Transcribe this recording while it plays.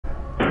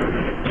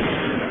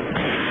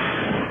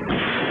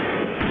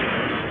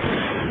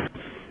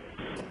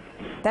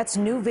That's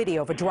new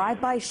video of a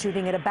drive-by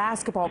shooting at a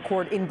basketball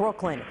court in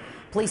Brooklyn.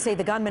 Police say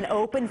the gunman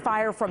opened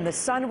fire from the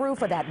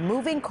sunroof of that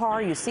moving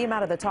car. You see him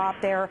out of the top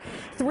there.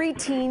 3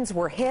 teens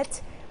were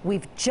hit.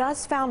 We've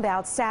just found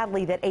out,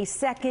 sadly, that a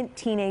second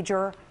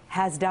teenager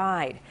has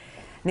died.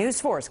 News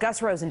 4's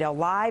Gus Rosendale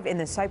live in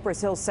the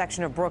Cypress Hills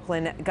section of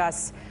Brooklyn.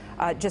 Gus,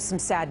 just some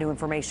sad new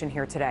information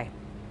here today.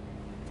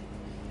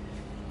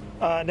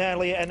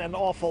 Natalie, and an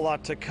awful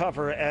lot to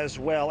cover as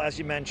well. As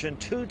you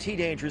mentioned, 2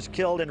 teenagers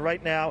killed, and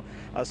right now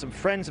some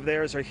friends of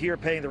theirs are here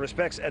paying their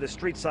respects at a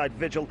street-side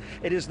vigil.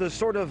 It is the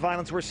sort of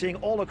violence we're seeing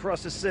all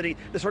across the city,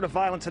 the sort of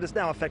violence that is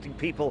now affecting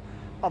people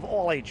of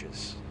all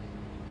ages.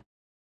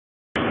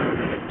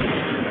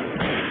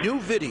 New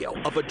video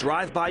of a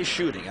drive-by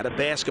shooting at a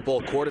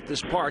basketball court at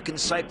this park in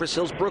Cypress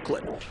Hills,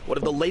 Brooklyn. One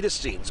of the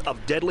latest scenes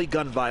of deadly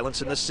gun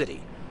violence in the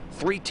city.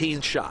 3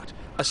 teens shot.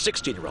 A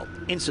 16-year-old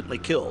instantly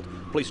killed.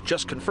 Police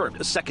just confirmed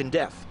a second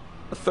death.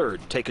 A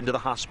third taken to the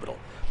hospital.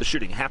 The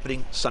shooting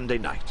happening Sunday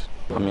night.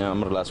 I mean,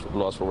 I'm lost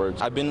for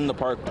words. I've been in the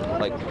park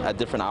like at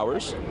different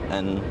hours,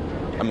 and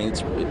I mean,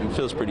 it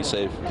feels pretty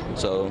safe.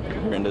 So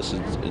hearing this,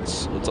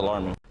 it's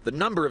alarming. The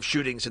number of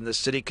shootings in the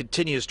city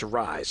continues to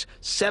rise.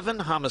 7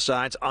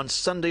 homicides on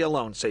Sunday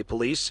alone, say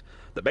police.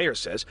 The mayor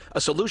says a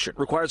solution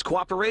requires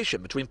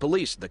cooperation between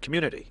police and the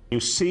community.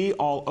 You see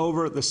all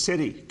over the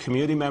city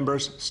community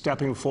members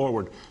stepping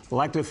forward,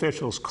 elected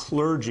officials,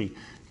 clergy,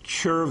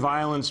 cure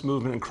violence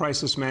movement and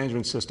crisis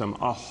management system,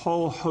 a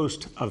whole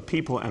host of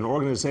people and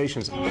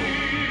organizations.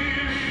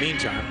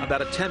 Meantime,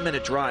 about a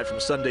 10-minute drive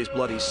from Sunday's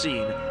bloody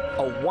scene,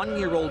 a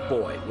 1-year-old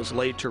boy was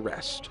laid to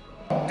rest.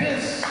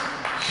 This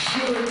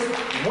should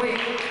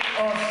wake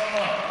us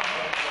up.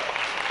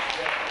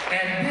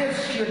 And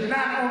this should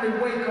not only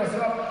wake us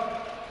up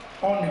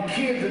on the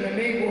kids in the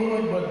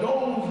neighborhood, but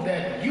those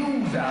that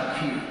use our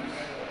kids.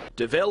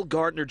 DeVale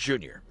Gardner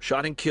Jr.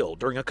 shot and killed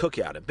during a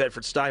cookout in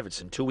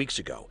Bedford-Stuyvesant 2 weeks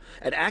ago,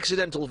 an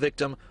accidental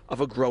victim of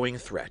a growing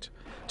threat.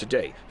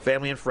 Today,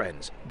 family and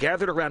friends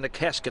gathered around a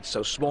casket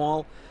so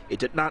small it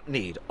did not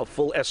need a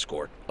full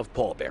escort of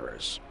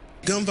pallbearers.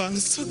 Gun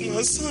violence took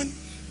my son.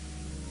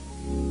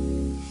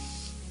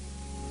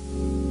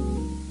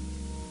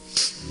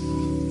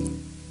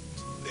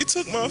 They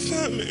took my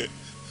family.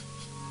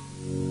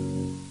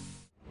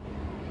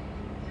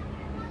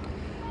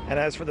 And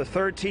as for the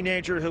 3rd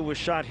teenager who was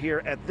shot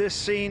here at this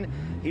scene,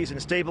 he's in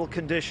stable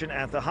condition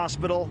at the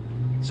hospital.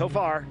 So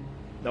far,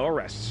 no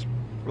arrests.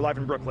 We're live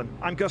in Brooklyn.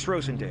 I'm Gus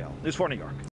Rosendale, News 4 New York.